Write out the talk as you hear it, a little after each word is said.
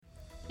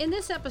In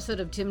this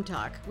episode of Tim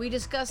Talk, we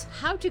discuss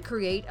how to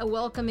create a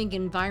welcoming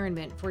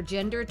environment for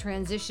gender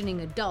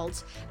transitioning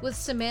adults with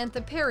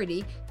Samantha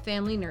Paradis,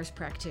 family nurse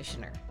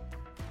practitioner.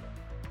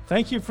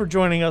 Thank you for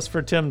joining us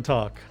for Tim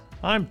Talk.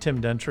 I'm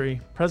Tim Dentry,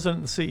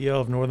 President and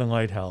CEO of Northern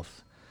Light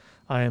Health.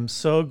 I am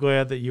so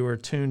glad that you are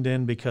tuned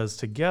in because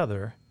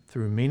together,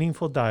 through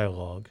meaningful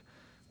dialogue,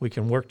 we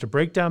can work to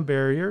break down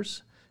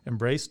barriers,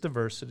 embrace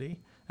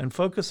diversity, and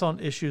focus on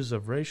issues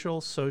of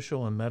racial,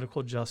 social, and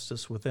medical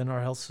justice within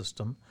our health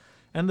system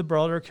and the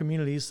broader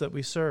communities that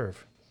we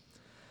serve.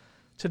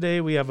 Today,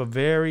 we have a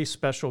very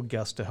special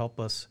guest to help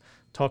us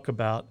talk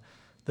about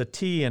the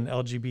T in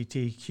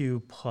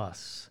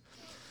LGBTQ+.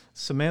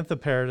 Samantha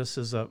Paradis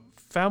is a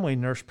family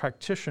nurse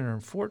practitioner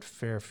in Fort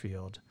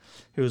Fairfield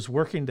who is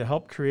working to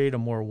help create a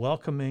more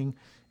welcoming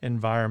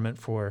environment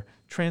for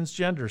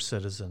transgender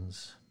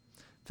citizens.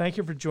 Thank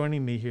you for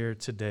joining me here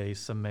today,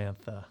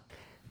 Samantha.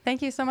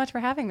 Thank you so much for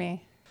having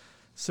me.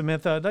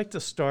 Samantha, I'd like to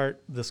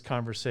start this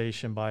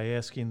conversation by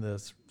asking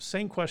the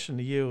same question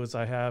to you as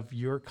I have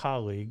your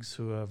colleagues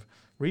who have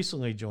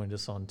recently joined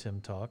us on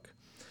Tim Talk.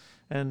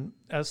 And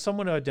as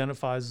someone who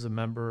identifies as a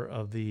member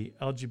of the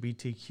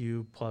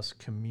LGBTQ plus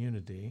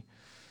community,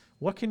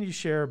 what can you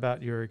share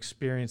about your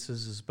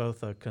experiences as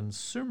both a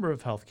consumer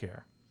of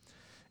healthcare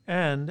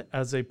and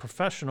as a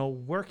professional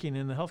working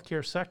in the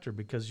healthcare sector,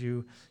 because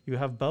you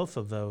have both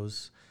of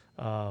those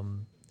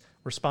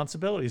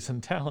responsibilities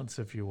and talents,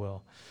 if you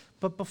will.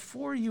 But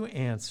before you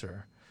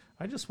answer,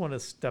 I just want to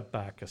step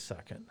back a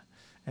second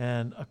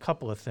and a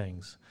couple of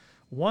things.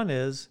 One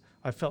is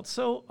I felt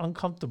so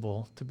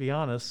uncomfortable, to be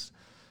honest,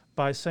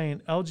 by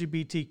saying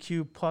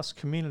LGBTQ plus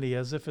community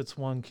as if it's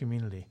one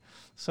community.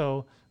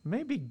 So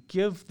maybe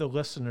give the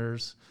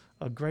listeners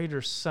a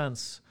greater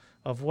sense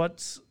of what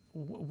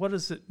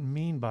does it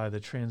mean by the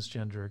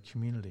transgender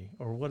community,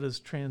 or what does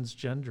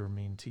transgender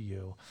mean to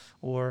you?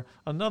 Or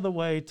another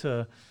way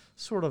to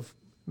sort of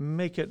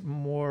make it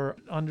more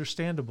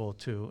understandable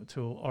to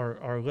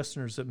our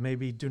listeners that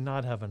maybe do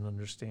not have an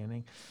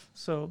understanding.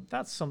 So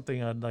that's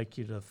something I'd like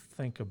you to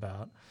think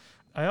about.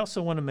 I also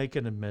want to make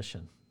an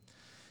admission.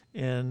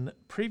 In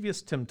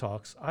previous Tim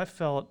Talks, I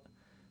felt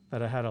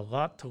that I had a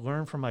lot to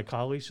learn from my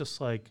colleagues,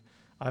 just like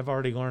I've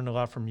already learned a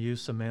lot from you,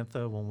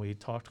 Samantha, when we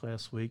talked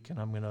last week, and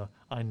I'm going to,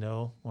 I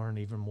know, learn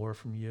even more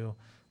from you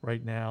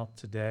right now,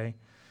 today.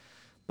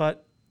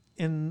 But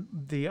in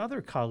the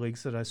other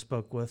colleagues that I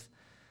spoke with,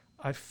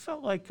 I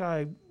felt like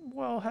I,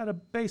 had a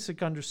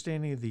basic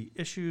understanding of the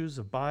issues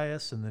of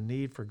bias and the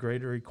need for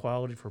greater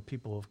equality for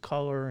people of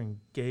color and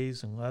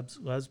gays and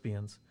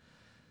lesbians.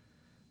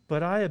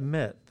 But I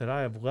admit that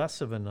I have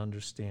less of an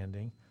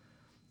understanding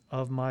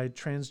of my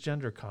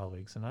transgender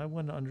colleagues, and I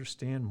want to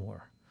understand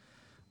more.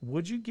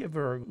 Would you give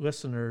our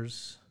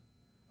listeners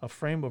a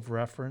frame of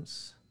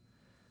reference,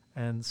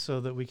 and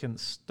so that we can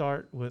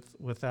start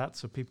with that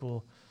so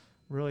people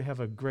really have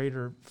a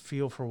greater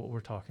feel for what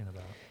we're talking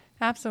about?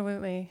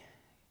 Absolutely.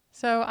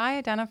 So I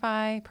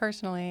identify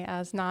personally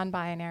as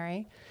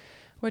non-binary,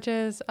 which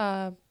is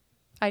an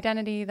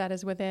identity that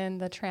is within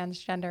the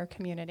transgender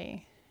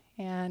community.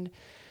 And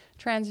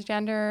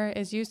transgender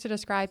is used to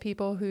describe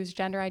people whose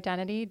gender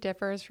identity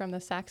differs from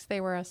the sex they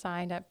were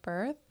assigned at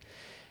birth.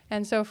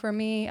 And so for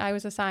me, I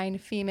was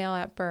assigned female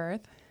at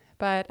birth,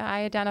 but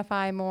I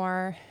identify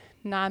more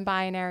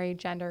non-binary,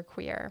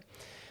 genderqueer.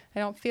 I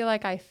don't feel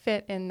like I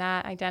fit in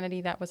that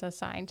identity that was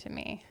assigned to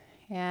me.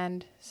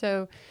 And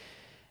so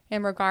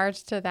in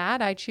regards to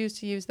that, I choose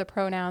to use the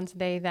pronouns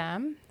they,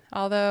 them,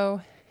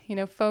 although,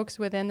 folks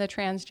within the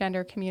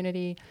transgender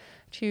community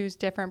choose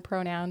different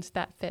pronouns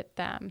that fit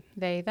them.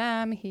 They,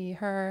 them, he,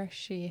 her,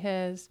 she,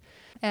 his.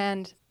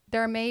 And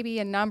there may be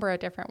a number of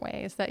different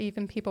ways that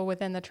even people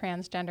within the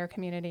transgender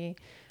community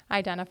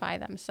identify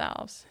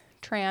themselves.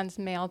 Trans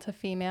male to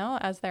female,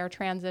 as they're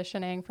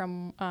transitioning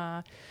from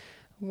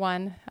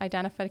one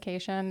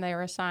identification, they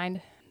were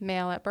assigned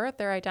male at birth,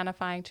 they're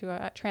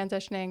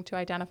transitioning to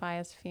identify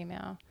as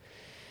female.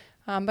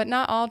 But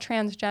not all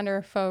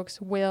transgender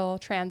folks will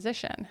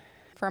transition.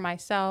 For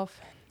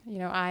myself,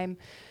 I'm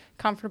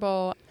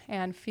comfortable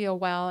and feel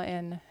well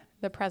in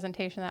the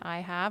presentation that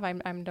I have. I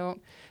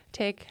don't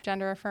take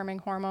gender-affirming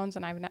hormones,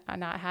 and I've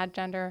not had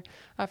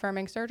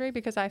gender-affirming surgery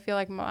because I feel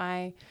like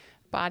my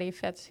body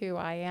fits who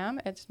I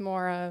am. It's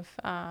more of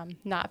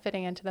not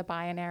fitting into the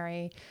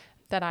binary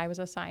that I was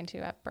assigned to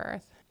at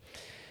birth.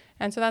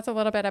 And so that's a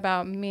little bit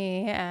about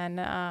me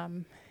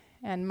and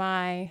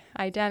my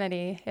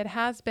identity. It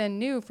has been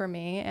new for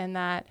me in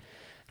that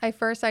I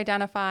first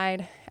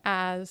identified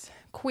as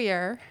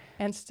queer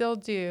and still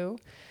do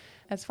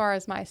as far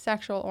as my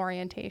sexual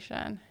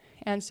orientation.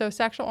 And so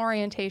sexual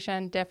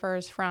orientation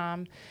differs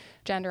from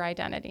gender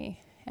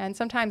identity. And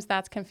sometimes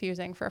that's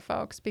confusing for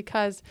folks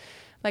because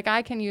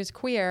I can use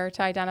queer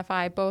to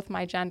identify both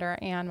my gender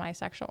and my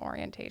sexual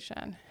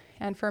orientation.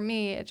 And for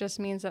me, it just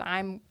means that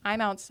I'm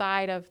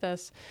outside of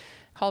this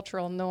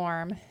cultural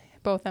norm,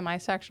 both in my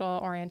sexual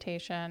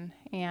orientation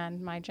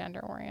and my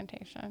gender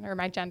orientation or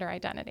my gender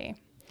identity.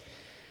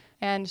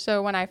 And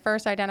so when I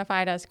first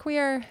identified as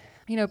queer,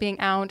 being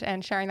out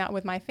and sharing that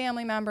with my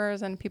family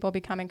members and people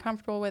becoming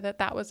comfortable with it,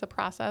 that was a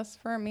process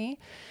for me.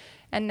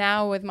 And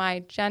now with my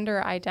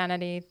gender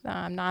identity,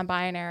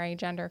 non-binary,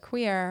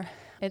 genderqueer,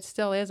 it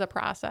still is a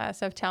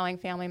process of telling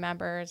family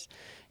members,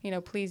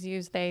 please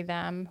use they,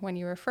 them when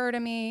you refer to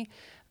me.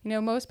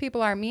 Most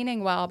people are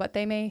meaning well, but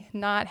they may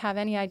not have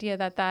any idea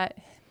that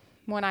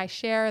when I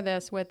share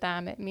this with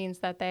them, it means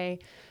that they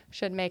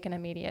should make an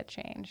immediate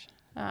change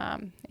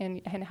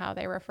in how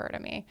they refer to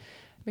me.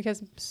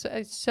 Because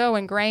it's so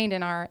ingrained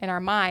in our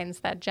minds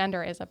that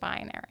gender is a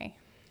binary.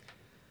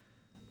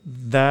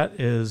 That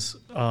is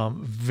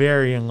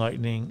very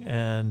enlightening,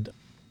 and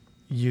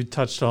you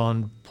touched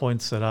on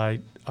points that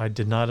I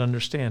did not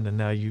understand, and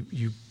now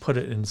you put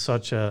it in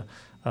such a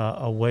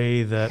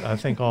way that I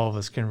think all of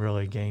us can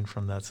really gain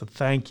from that. So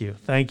thank you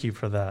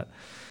for that.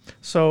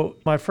 So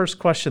my first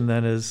question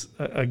then is,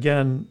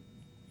 again,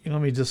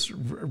 let me just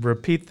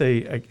repeat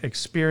the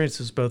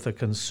experience as both a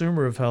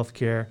consumer of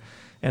healthcare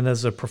and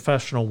as a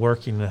professional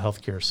working in the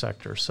healthcare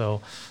sector.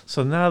 So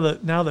now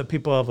that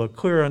people have a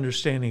clear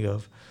understanding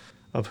of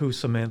who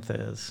Samantha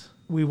is,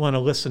 we want to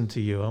listen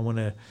to you. I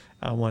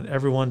want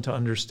everyone to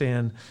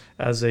understand,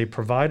 as a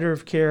provider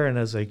of care and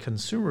as a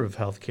consumer of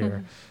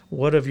healthcare,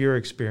 what have your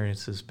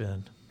experiences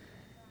been?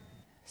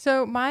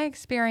 So my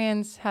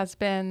experience has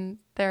been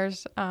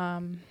there's,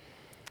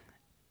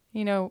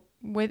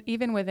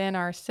 even within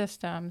our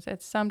systems,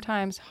 it's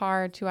sometimes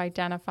hard to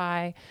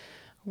identify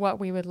what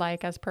we would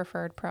like as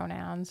preferred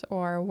pronouns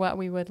or what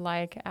we would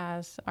like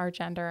as our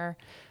gender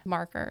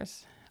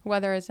markers,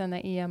 whether it's in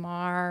the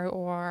EMR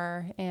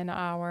or in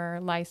our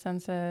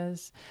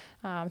licenses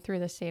through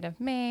the state of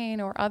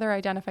Maine or other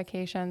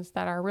identifications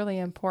that are really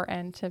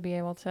important to be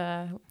able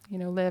to,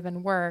 live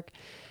and work.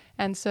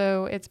 And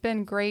so it's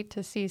been great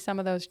to see some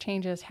of those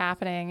changes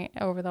happening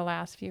over the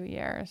last few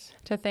years.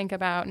 To think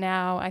about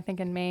now, I think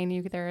in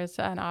Maine, there is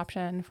an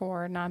option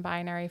for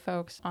non-binary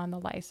folks on the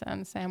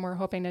license, and we're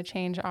hoping to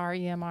change our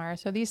EMR.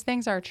 So these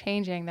things are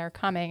changing, they're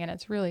coming, and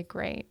it's really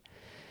great.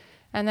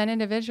 And then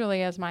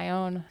individually as my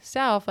own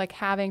self, like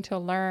having to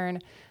learn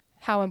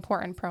how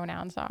important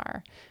pronouns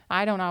are.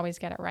 I don't always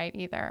get it right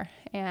either.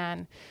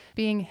 And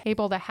being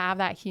able to have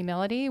that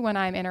humility when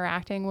I'm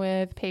interacting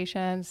with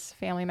patients,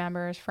 family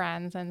members,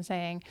 friends, and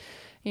saying,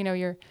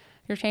 you're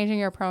changing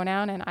your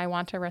pronoun and I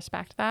want to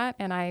respect that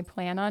and I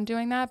plan on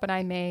doing that, but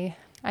I may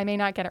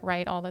not get it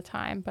right all the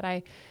time.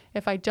 But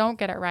if I don't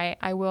get it right,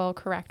 I will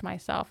correct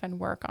myself and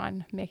work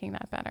on making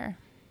that better.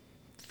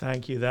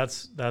 Thank you.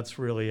 That's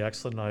really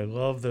excellent. I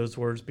love those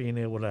words, being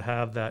able to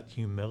have that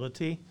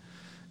humility.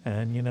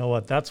 And you know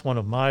what? That's one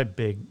of my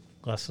big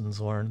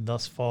lessons learned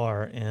thus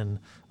far in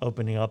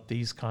opening up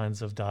these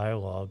kinds of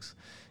dialogues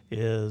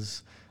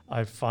is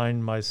I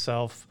find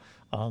myself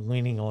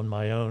leaning on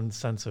my own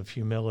sense of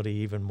humility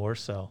even more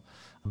so.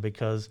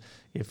 Because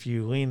if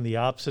you lean the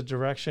opposite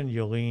direction,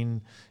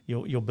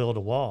 you'll build a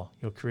wall.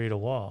 You'll create a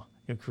wall.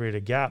 You'll create a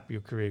gap.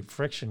 You'll create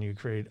friction. You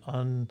create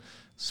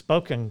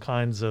unspoken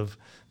kinds of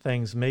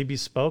things, maybe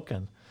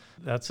spoken.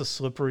 That's a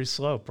slippery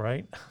slope,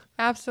 right?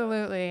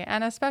 Absolutely.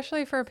 And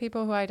especially for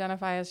people who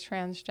identify as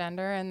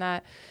transgender, and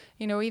that,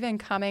 even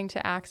coming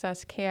to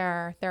access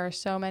care, there are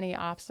so many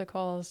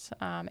obstacles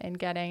in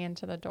getting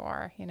into the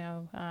door,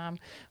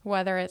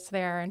 whether it's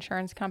their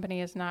insurance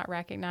company is not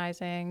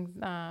recognizing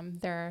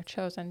their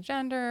chosen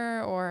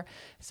gender, or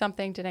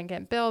something didn't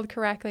get billed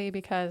correctly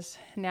because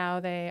now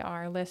they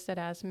are listed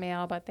as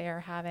male, but they are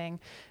having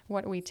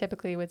what we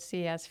typically would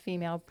see as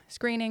female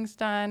screenings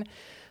done.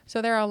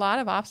 So there are a lot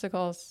of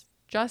obstacles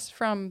just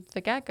from the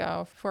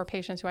get-go for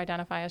patients who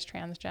identify as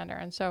transgender.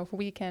 And so if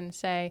we can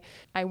say,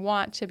 I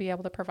want to be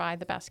able to provide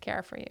the best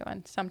care for you,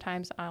 and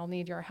sometimes I'll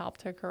need your help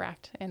to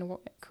correct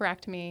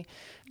me,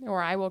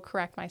 or I will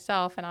correct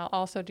myself, and I'll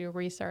also do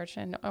research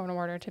in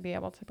order to be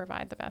able to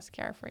provide the best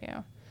care for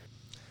you.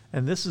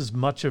 And this is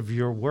much of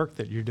your work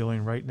that you're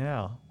doing right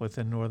now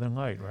within Northern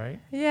Light, right?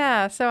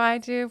 Yeah, so I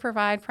do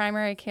provide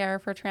primary care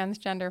for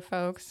transgender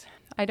folks.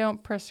 I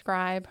don't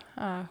prescribe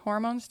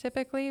hormones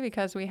typically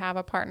because we have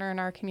a partner in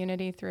our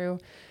community through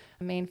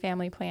Maine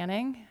Family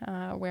Planning,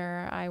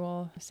 where I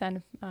will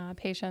send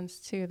patients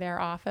to their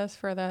office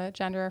for the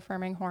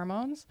gender-affirming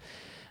hormones.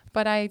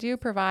 But I do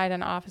provide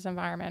an office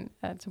environment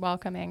that's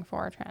welcoming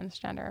for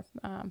transgender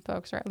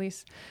folks, or at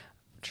least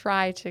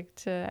try to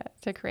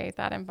create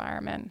that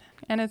environment.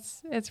 And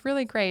it's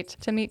really great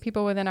to meet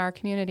people within our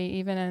community,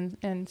 even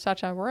in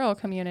such a rural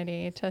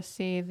community, to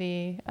see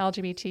the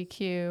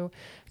LGBTQ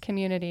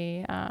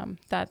community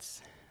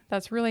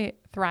that's really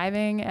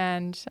thriving,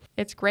 and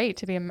it's great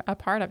to be a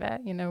part of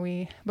it.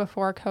 We,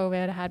 before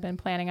COVID, had been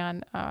planning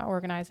on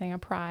organizing a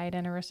Pride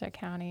in Aroostook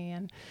County,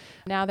 and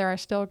now there are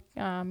still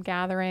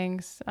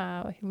gatherings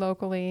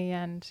locally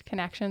and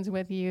connections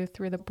with youth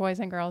through the Boys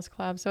and Girls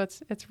Club. So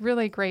it's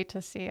really great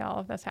to see all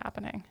of this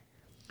happening.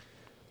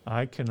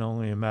 I can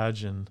only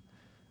imagine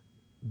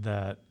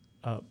that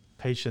a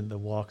patient that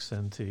walks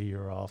into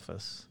your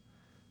office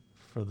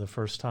for the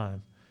first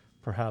time,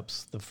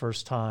 perhaps the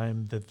first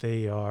time that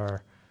they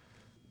are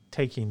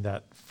taking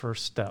that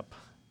first step,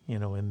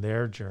 in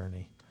their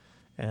journey,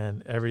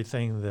 and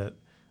everything that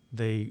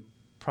they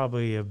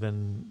probably have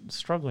been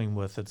struggling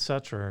with, et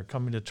cetera, or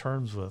coming to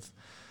terms with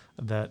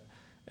that.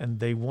 And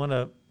they want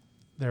to,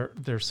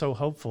 they're so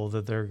hopeful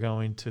that they're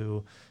going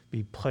to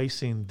be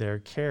placing their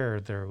care,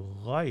 their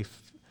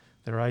life,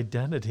 their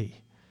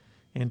identity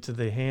into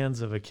the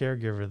hands of a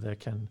caregiver that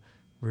can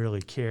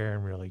really care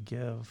and really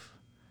give.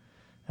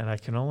 And I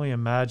can only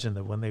imagine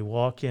that when they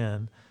walk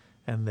in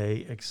and they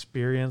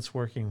experience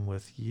working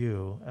with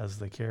you as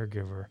the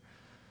caregiver,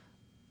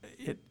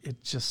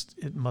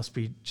 it must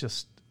be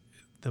just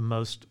the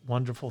most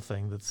wonderful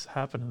thing that's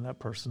happened in that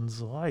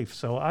person's life.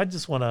 So I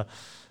want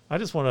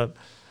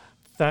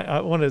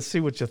to see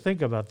what you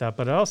think about that,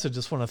 but I also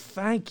just want to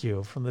thank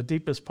you from the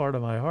deepest part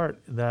of my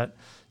heart that,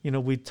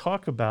 we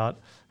talk about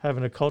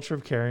having a culture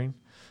of caring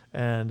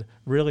and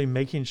really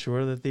making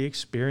sure that the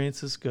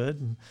experience is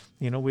good.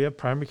 And, we have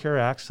primary care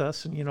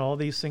access and, all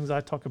these things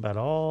I talk about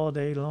all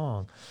day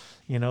long,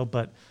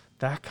 but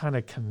that kind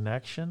of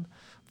connection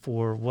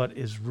for what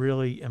is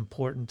really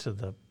important to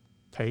the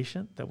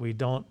patient, that we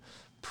don't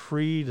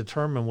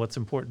predetermine what's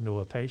important to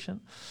a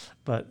patient,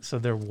 but so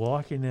they're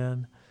walking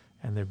in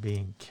and they're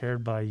being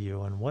cared by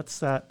you. And what's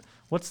that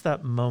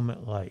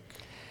moment like?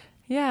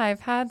 Yeah,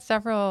 I've had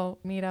several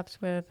meetups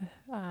with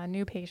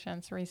new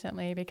patients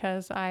recently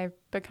because I've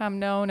become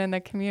known in the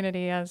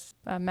community as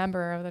a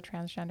member of the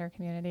transgender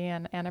community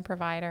and a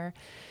provider.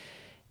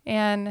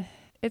 And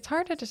it's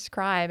hard to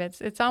describe.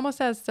 It's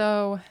almost as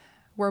though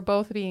we're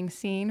both being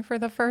seen for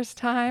the first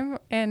time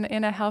in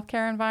a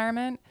healthcare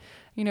environment,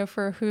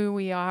 for who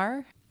we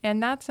are.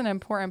 And that's an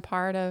important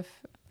part of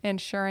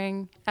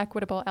ensuring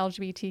equitable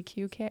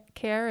LGBTQ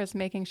care is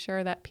making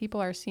sure that people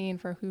are seen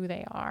for who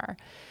they are.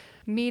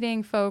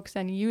 Meeting folks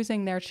and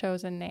using their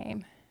chosen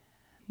name,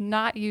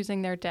 not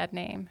using their dead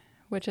name,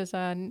 which is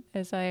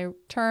a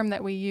term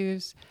that we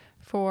use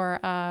for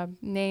a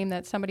name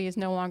that somebody is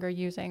no longer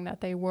using,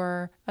 that they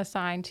were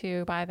assigned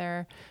to by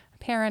their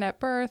parent at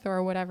birth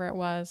or whatever it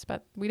was,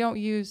 but we don't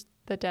use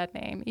the dead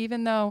name,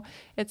 even though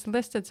it's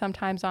listed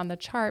sometimes on the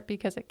chart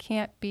because it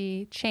can't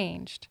be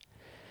changed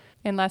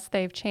unless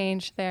they've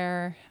changed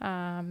their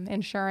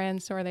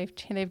insurance or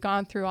they've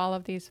gone through all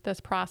of this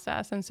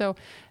process. And so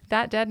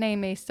that dead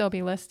name may still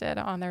be listed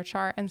on their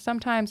chart. And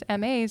sometimes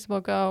MAs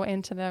will go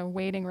into the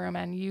waiting room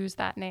and use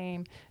that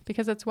name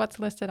because it's what's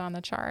listed on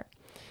the chart.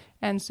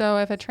 And so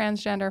if a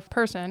transgender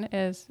person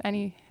is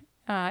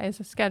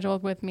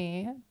scheduled with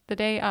me the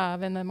day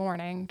of in the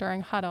morning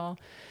during huddle,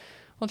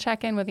 we'll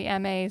check in with the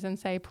MAs and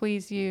say,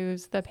 please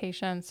use the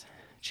patient's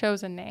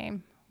chosen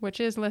name, which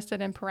is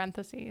listed in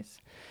parentheses.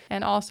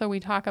 And also we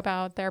talk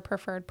about their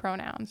preferred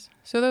pronouns.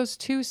 So those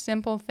two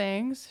simple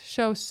things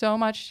show so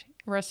much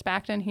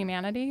respect and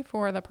humanity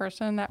for the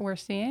person that we're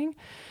seeing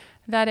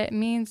that it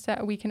means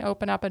that we can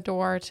open up a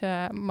door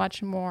to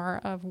much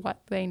more of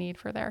what they need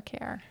for their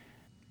care.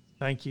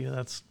 Thank you.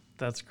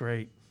 That's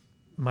great.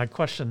 My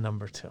question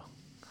number 2.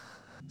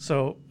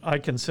 So I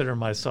consider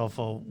myself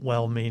a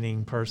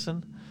well-meaning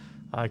person.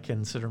 I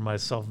consider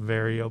myself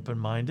very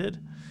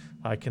open-minded.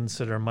 I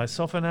consider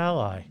myself an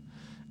ally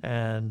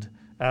and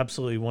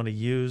absolutely want to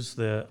use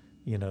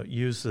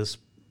this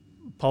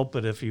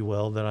pulpit, if you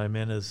will, that I'm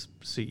in as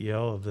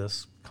CEO of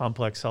this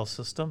complex health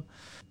system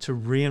to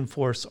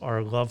reinforce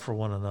our love for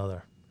one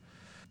another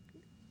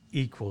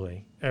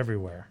equally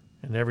everywhere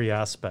in every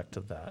aspect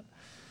of that.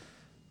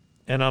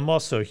 And I'm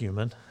also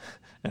human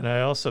and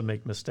I also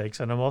make mistakes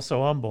and I'm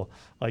also humble,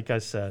 like I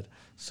said.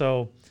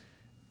 So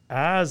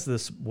as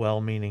this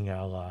well-meaning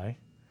ally,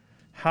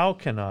 how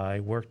can I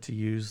work to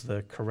use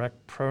the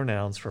correct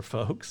pronouns for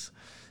folks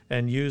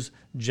and use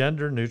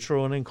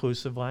gender-neutral and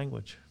inclusive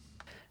language?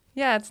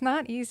 Yeah, it's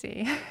not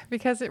easy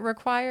because it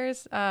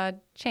requires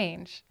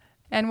change.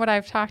 And what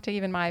I've talked to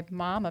even my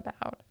mom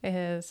about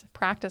is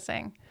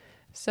practicing.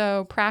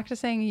 So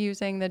practicing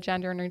using the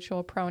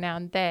gender-neutral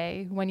pronoun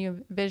they when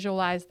you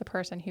visualize the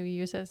person who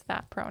uses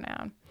that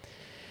pronoun.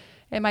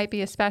 It might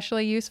be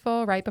especially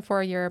useful right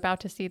before you're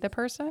about to see the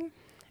person.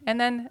 And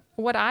then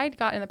what I'd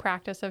got in the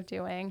practice of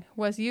doing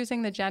was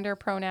using the gender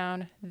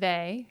pronoun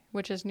they,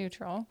 which is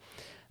neutral,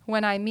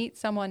 when I meet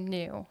someone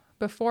new,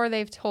 before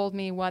they've told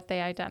me what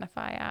they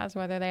identify as,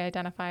 whether they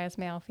identify as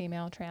male,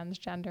 female,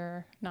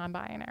 transgender,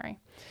 non-binary.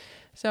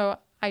 So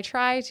I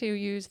try to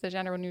use the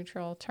gender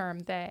neutral term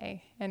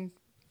they in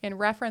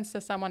reference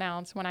to someone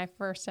else when I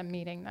first am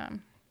meeting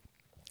them,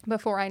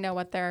 before I know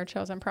what their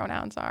chosen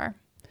pronouns are.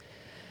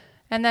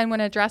 And then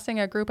when addressing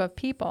a group of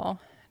people,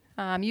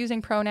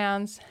 using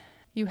pronouns,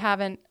 you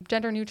have a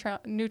gender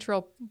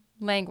neutral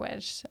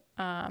language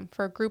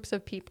for groups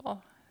of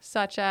people,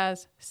 such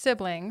as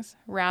siblings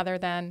rather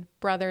than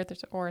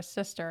brothers or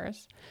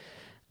sisters,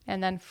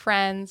 and then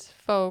friends,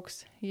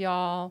 folks,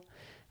 y'all,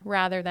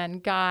 rather than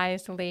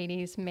guys,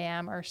 ladies,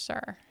 ma'am, or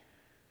sir.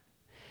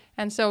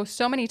 And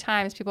so many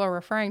times people are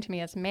referring to me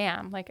as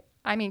ma'am,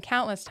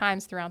 countless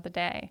times throughout the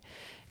day.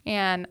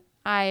 And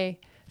I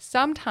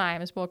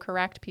sometimes will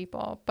correct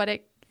people,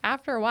 but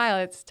after a while,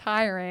 it's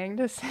tiring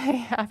to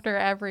say after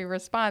every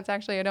response,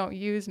 actually, I don't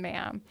use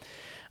ma'am.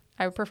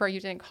 I would prefer you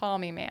didn't call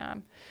me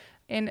ma'am.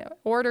 in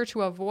order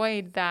to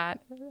avoid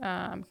that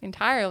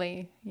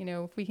entirely,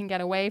 if we can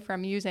get away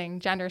from using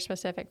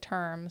gender-specific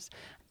terms,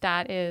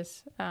 that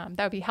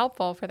would be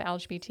helpful for the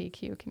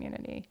LGBTQ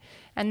community.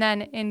 And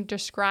then in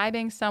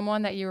describing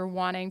someone that you're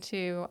wanting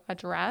to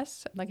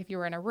address, like if you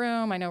were in a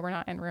room, I know we're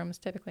not in rooms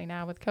typically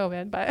now with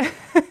COVID,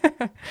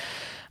 but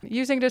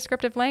using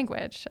descriptive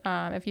language,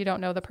 if you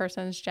don't know the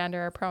person's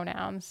gender or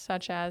pronouns,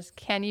 such as,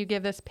 can you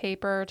give this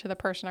paper to the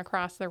person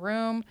across the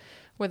room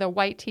with a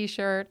white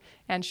t-shirt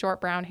and short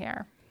brown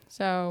hair?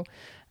 So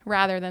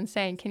rather than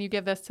saying, can you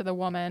give this to the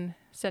woman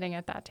sitting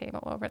at that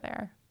table over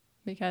there?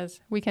 Because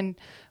we can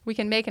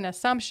make an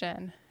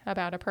assumption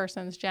about a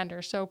person's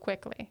gender so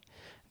quickly,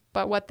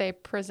 but what they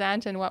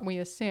present and what we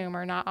assume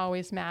are not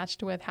always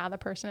matched with how the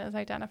person is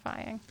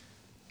identifying.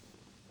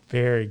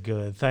 Very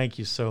good. Thank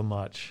you so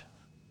much.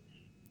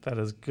 That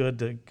is good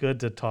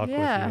to talk with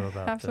you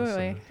about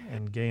absolutely. This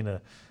and gain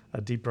a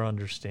deeper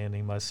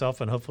understanding.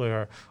 Myself and hopefully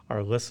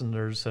our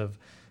listeners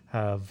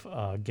have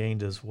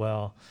gained as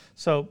well.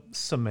 So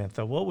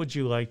Samantha, what would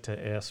you like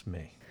to ask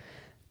me?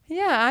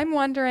 Yeah, I'm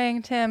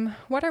wondering, Tim,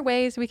 what are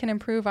ways we can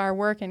improve our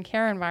work and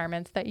care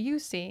environments that you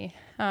see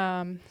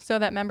so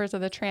that members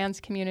of the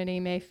trans community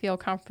may feel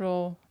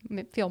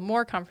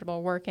more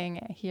comfortable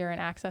working here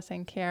and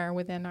accessing care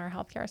within our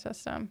healthcare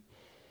system?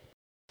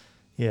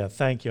 Yeah,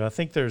 thank you. I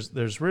think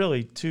there's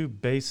really two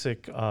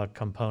basic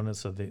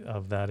components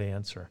of that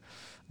answer.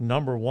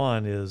 Number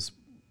one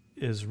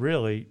is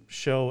really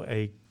show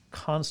a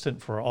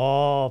constant for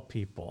all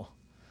people.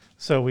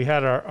 So we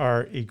had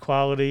our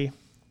equality,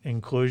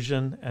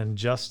 inclusion, and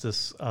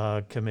justice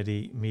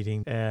committee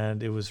meeting,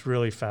 and it was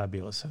really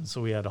fabulous. And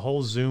so we had a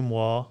whole Zoom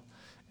wall,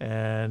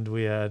 and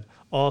we had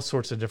all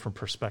sorts of different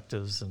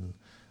perspectives and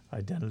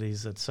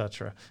identities,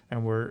 etc.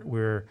 And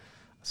we're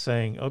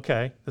saying,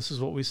 okay, this is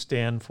what we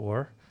stand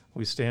for.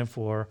 We stand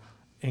for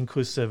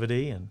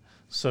inclusivity and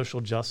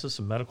social justice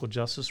and medical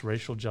justice,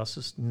 racial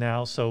justice.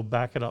 Now, so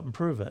back it up and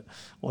prove it.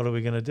 What are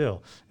we going to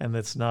do? And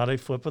it's not a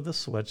flip of the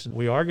switch.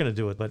 We are going to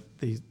do it, but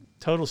the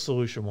total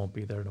solution won't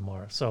be there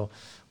tomorrow. So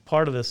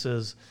part of this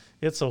is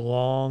it's a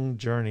long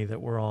journey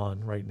that we're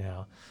on right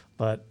now.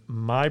 But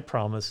my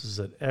promise is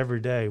that every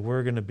day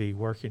we're going to be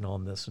working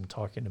on this and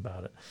talking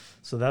about it.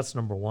 So that's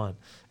number one.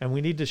 And we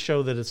need to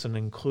show that it's an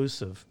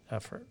inclusive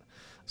effort.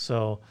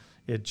 So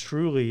it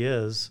truly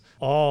is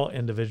all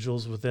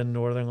individuals within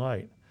Northern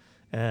Light.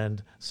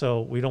 And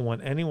so we don't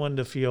want anyone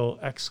to feel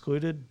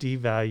excluded,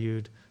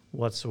 devalued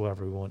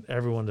whatsoever. We want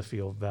everyone to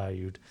feel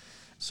valued.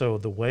 So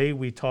the way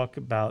we talk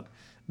about,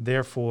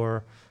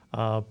 therefore,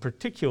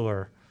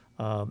 particular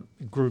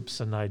groups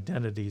and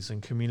identities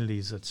and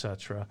communities,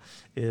 etc.,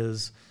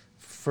 is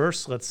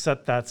first let's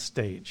set that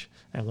stage.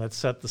 And let's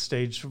set the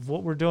stage of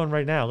what we're doing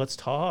right now. Let's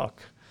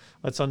talk.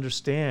 Let's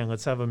understand.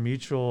 Let's have a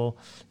mutual,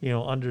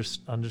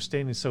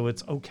 understanding. So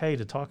it's okay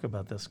to talk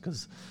about this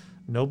because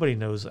nobody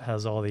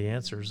has all the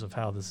answers of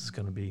how this is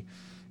going to be,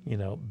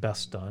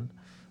 best done.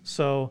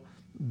 So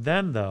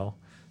then, though,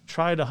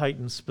 try to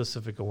heighten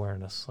specific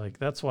awareness. Like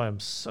that's why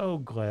I'm so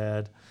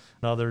glad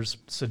others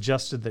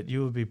suggested that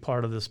you would be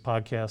part of this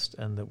podcast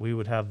and that we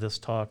would have this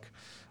talk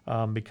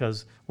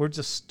because we're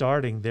just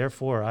starting.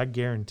 Therefore, I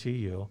guarantee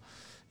you,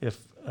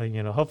 if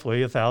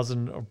hopefully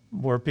 1,000 or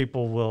more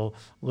people will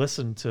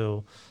listen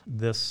to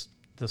this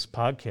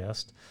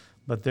podcast,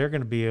 but they're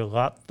going to be a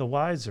lot the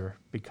wiser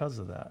because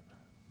of that.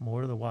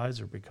 More the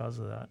wiser because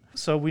of that.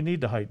 So we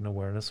need to heighten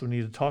awareness. We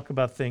need to talk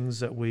about things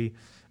that we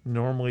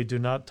normally do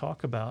not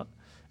talk about.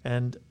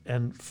 And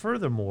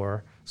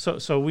furthermore,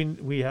 so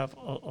we have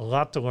a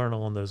lot to learn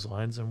along those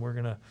lines, and we're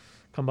going to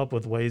come up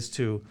with ways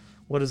to,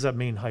 what does that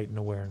mean, heighten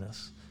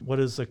awareness? What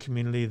is the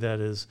community that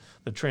is,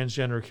 the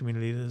transgender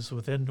community that is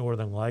within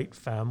Northern Light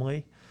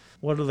family?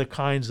 What are the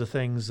kinds of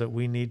things that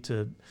we need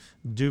to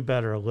do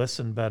better,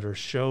 listen better,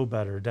 show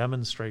better,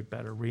 demonstrate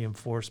better,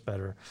 reinforce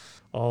better,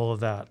 all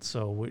of that.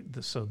 So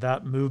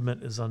that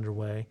movement is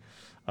underway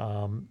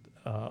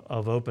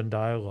of open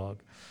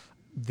dialogue.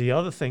 The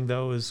other thing,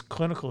 though, is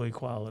clinical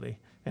equality,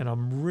 and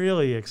I'm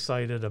really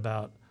excited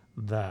about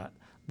that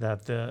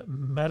the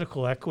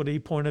medical equity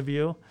point of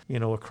view,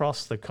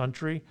 across the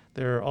country,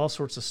 there are all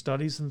sorts of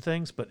studies and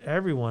things, but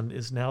everyone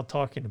is now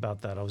talking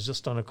about that. I was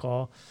just on a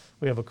call.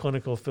 We have a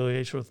clinical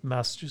affiliation with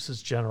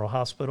Massachusetts General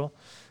Hospital.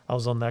 I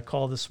was on that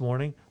call this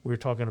morning. We were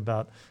talking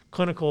about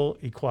clinical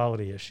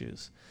equality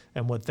issues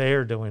and what they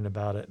are doing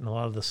about it and a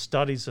lot of the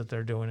studies that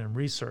they're doing in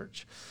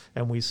research.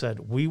 And we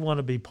said, we want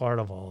to be part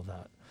of all of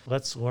that.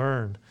 Let's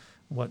learn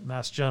what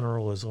Mass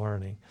General is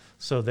learning.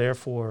 So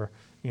therefore,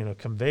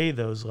 convey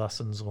those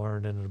lessons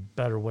learned in a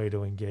better way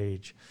to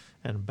engage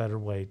and a better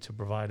way to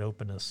provide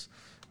openness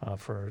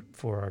for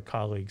our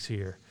colleagues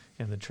here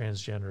in the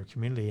transgender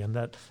community. And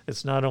that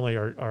it's not only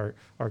our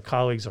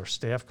colleagues, our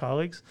staff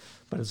colleagues,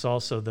 but it's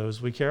also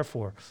those we care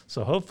for.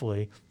 So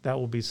hopefully that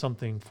will be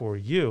something for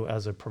you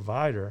as a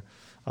provider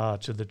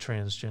to the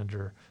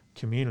transgender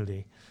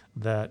community,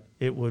 that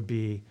it would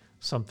be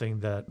something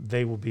that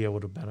they will be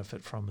able to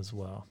benefit from as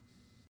well.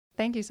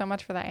 Thank you so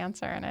much for that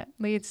answer. And it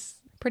leads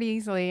pretty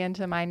easily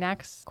into my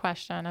next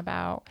question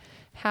about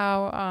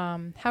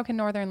how can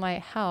Northern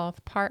Light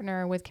Health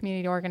partner with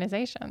community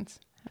organizations?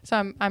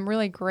 So I'm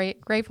really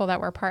grateful that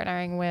we're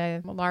partnering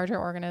with larger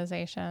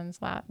organizations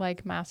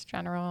like Mass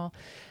General,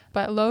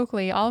 but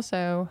locally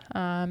also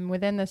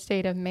within the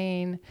state of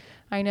Maine.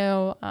 I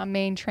know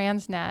Maine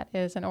Transnet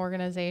is an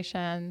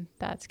organization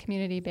that's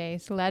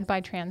community-based, led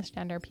by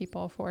transgender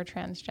people for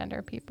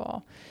transgender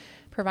people,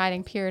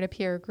 providing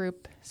peer-to-peer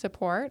group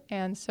support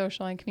and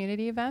social and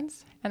community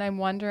events. And I'm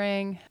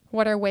wondering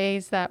what are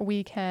ways that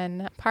we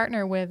can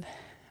partner with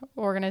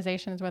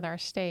organizations with our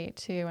state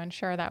to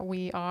ensure that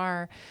we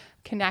are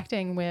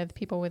connecting with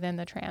people within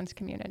the trans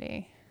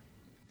community?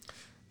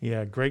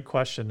 Yeah, great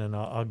question. And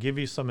I'll give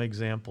you some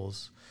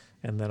examples,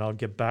 and then I'll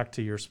get back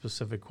to your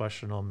specific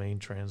question on Maine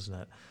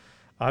Transnet.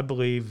 I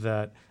believe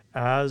that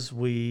as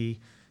we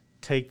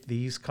take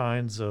these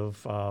kinds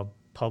of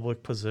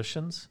public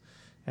positions,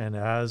 and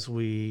as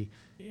we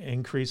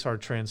increase our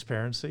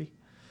transparency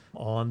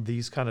on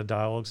these kind of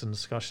dialogues and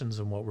discussions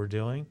and what we're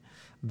doing,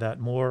 that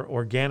more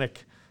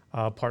organic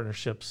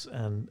partnerships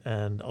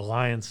and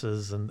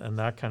alliances and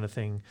that kind of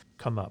thing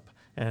come up.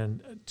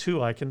 And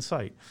two I can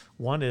cite.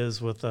 One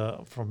is with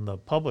from the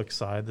public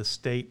side, the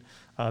state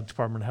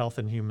Department of Health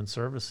and Human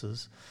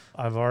Services.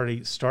 I've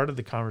already started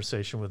the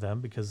conversation with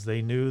them because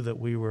they knew that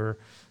we were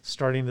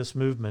starting this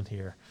movement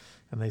here.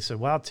 And they said,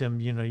 wow, Tim,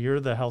 you're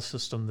the health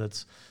system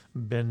that's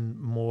been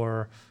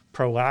more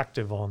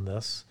proactive on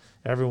this.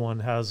 Everyone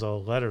has a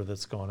letter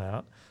that's gone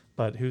out,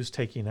 but who's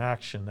taking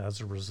action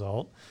as a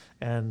result?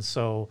 And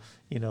so,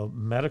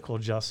 medical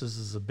justice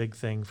is a big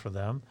thing for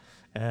them.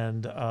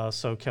 And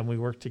so can we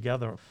work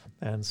together?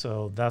 And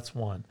so that's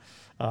one.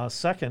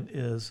 Second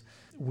is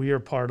we are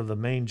part of the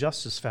Maine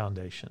Justice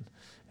Foundation.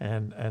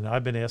 And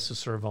I've been asked to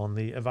serve on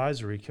the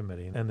advisory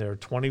committee. And there are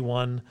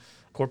 21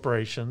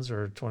 corporations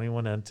or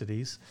 21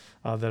 entities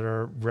that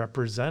are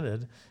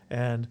represented.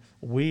 And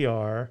we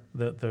are,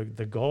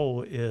 the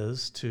goal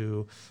is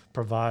to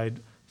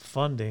provide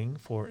funding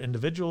for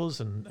individuals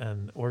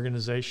and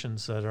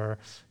organizations that are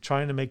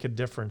trying to make a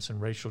difference in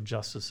racial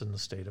justice in the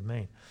state of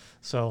Maine.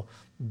 So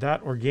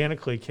that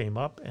organically came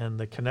up, and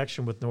the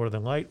connection with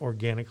Northern Light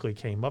organically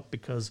came up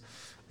because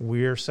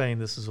we're saying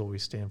this is what we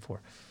stand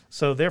for.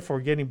 So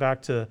therefore, getting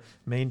back to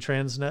Maine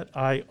Transnet,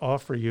 I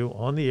offer you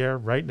on the air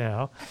right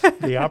now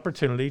the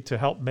opportunity to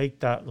help make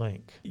that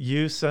link.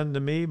 You send to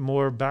me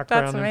more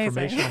background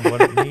information on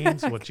what it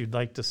means, what you'd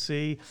like to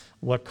see,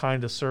 what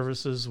kind of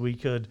services we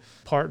could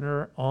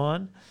partner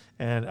on,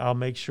 and I'll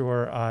make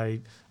sure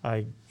I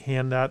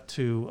hand that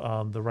to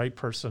the right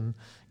person,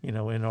 in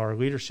our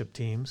leadership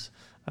teams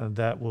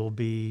that will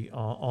be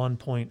on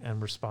point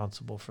and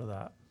responsible for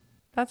that.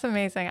 That's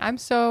amazing. I'm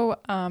so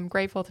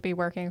grateful to be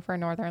working for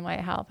Northern Light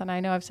Health. And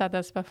I know I've said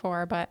this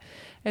before, but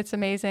it's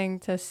amazing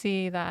to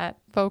see that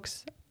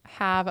folks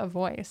have a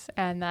voice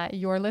and that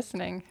you're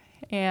listening,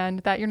 and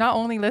that you're not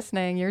only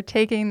listening, you're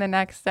taking the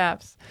next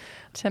steps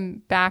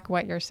to back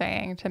what you're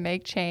saying, to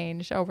make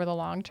change over the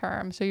long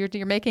term. So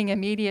you're making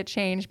immediate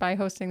change by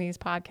hosting these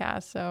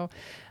podcasts. So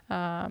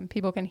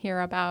people can hear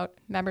about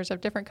members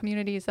of different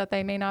communities that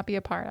they may not be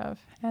a part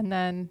of, and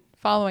then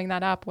following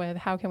that up with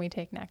how can we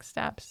take next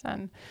steps.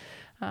 And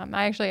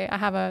I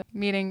have a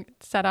meeting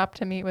set up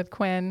to meet with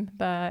Quinn,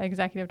 the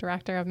executive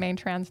director of Maine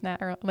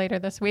Transnet, later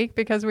this week,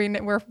 because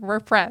we're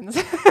friends.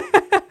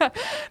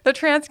 The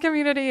trans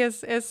community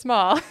is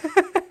small.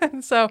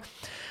 And so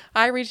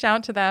I reached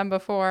out to them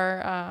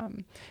before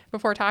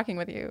talking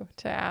with you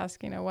to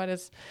ask, what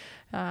is,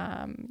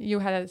 you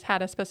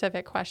had a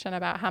specific question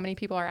about how many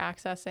people are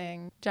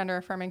accessing gender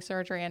affirming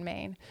surgery in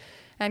Maine.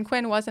 And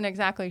Quinn wasn't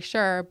exactly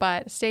sure,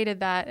 but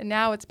stated that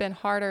now it's been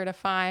harder to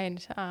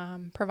find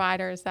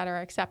providers that are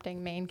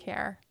accepting Maine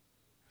care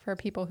for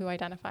people who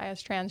identify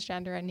as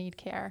transgender and need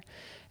care.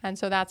 And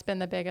so that's been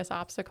the biggest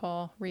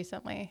obstacle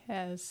recently,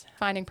 is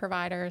finding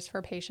providers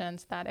for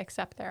patients that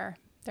accept their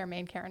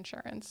Maine care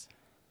insurance.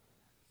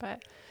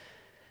 But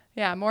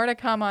yeah, more to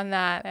come on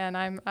that. And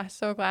I'm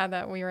so glad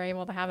that we were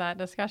able to have that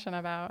discussion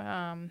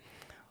about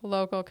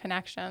local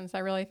connections. I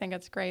really think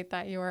it's great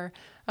that you were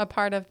a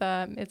part of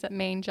is it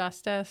Maine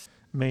Justice?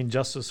 Maine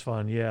Justice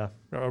Fund, yeah.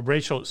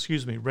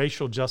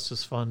 Racial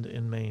Justice Fund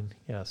in Maine,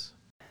 yes.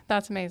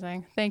 That's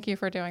amazing. Thank you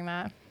for doing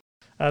that.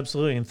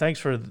 Absolutely, and thanks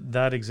for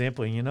that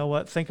example. And you know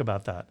what? Think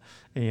about that.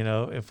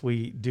 If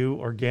we do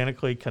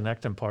organically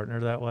connect and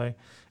partner that way,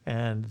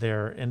 and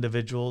there are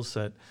individuals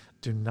that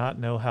do not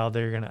know how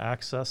they're going to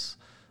access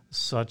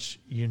such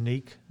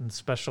unique and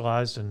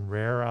specialized and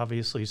rare,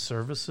 obviously,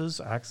 services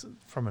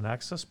from an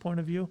access point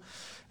of view,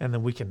 and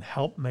then we can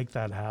help make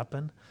that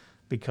happen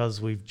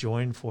because we've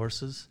joined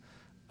forces.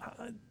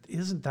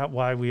 Isn't that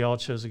why we all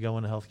chose to go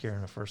into healthcare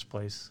in the first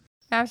place?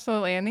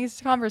 Absolutely. And these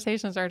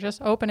conversations are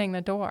just opening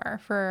the door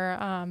for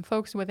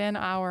folks within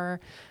our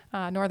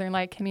Northern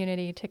Light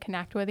community to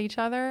connect with each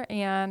other,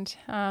 and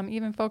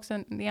even folks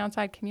in the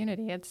outside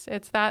community.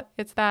 It's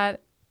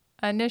that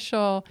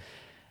initial,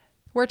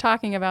 we're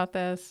talking about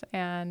this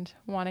and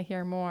want to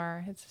hear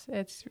more.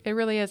 It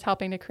really is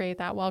helping to create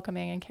that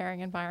welcoming and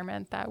caring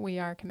environment that we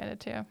are committed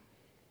to.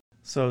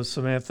 So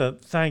Samantha,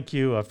 thank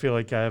you. I feel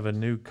like I have a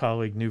new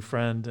colleague, new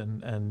friend,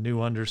 and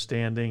new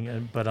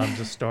understanding, but I'm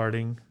just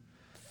starting.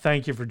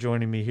 Thank you for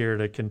joining me here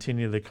to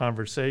continue the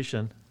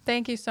conversation.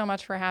 Thank you so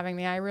much for having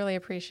me. I really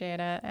appreciate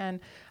it. And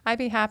I'd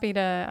be happy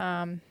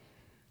to,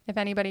 if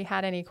anybody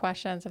had any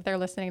questions, if they're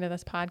listening to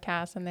this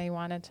podcast and they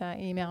wanted to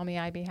email me,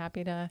 I'd be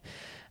happy to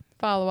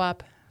follow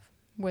up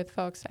with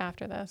folks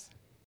after this.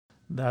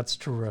 That's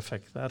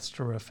terrific. That's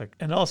terrific.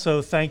 And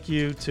also thank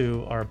you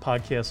to our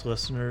podcast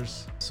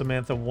listeners.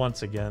 Samantha,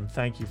 once again,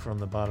 thank you from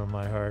the bottom of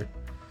my heart.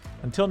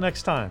 Until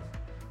next time,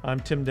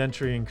 I'm Tim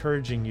Dentry,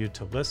 encouraging you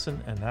to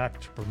listen and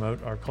act to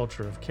promote our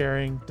culture of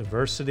caring,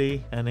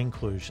 diversity, and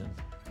inclusion.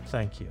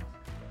 Thank you.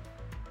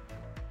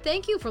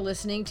 Thank you for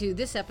listening to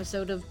this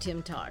episode of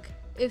Tim Talk.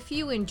 If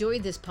you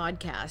enjoyed this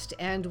podcast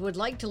and would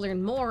like to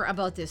learn more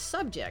about this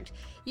subject,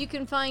 you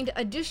can find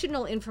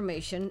additional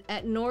information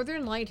at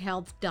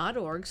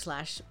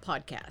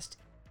northernlighthealth.org/podcast.